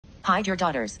Hide your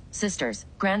daughters, sisters,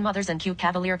 grandmothers and cute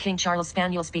Cavalier King Charles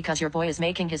Spaniels because your boy is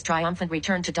making his triumphant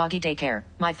return to doggy daycare.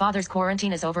 My father's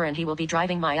quarantine is over and he will be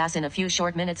driving my ass in a few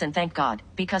short minutes, and thank God,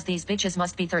 because these bitches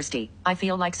must be thirsty. I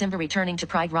feel like Simba returning to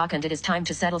Pride Rock and it is time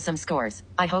to settle some scores.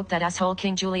 I hope that asshole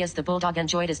King Julius the Bulldog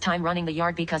enjoyed his time running the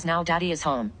yard because now daddy is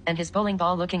home, and his bowling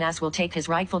ball looking ass will take his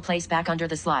rightful place back under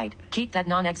the slide. Keep that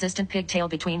non-existent pigtail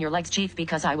between your legs, chief,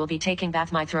 because I will be taking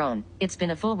back my throne. It's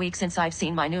been a full week since I've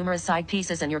seen my numerous side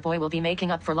pieces and your boy will be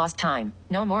making up for lost time.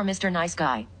 No more Mr. Nice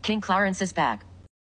Guy. King Clarence is back.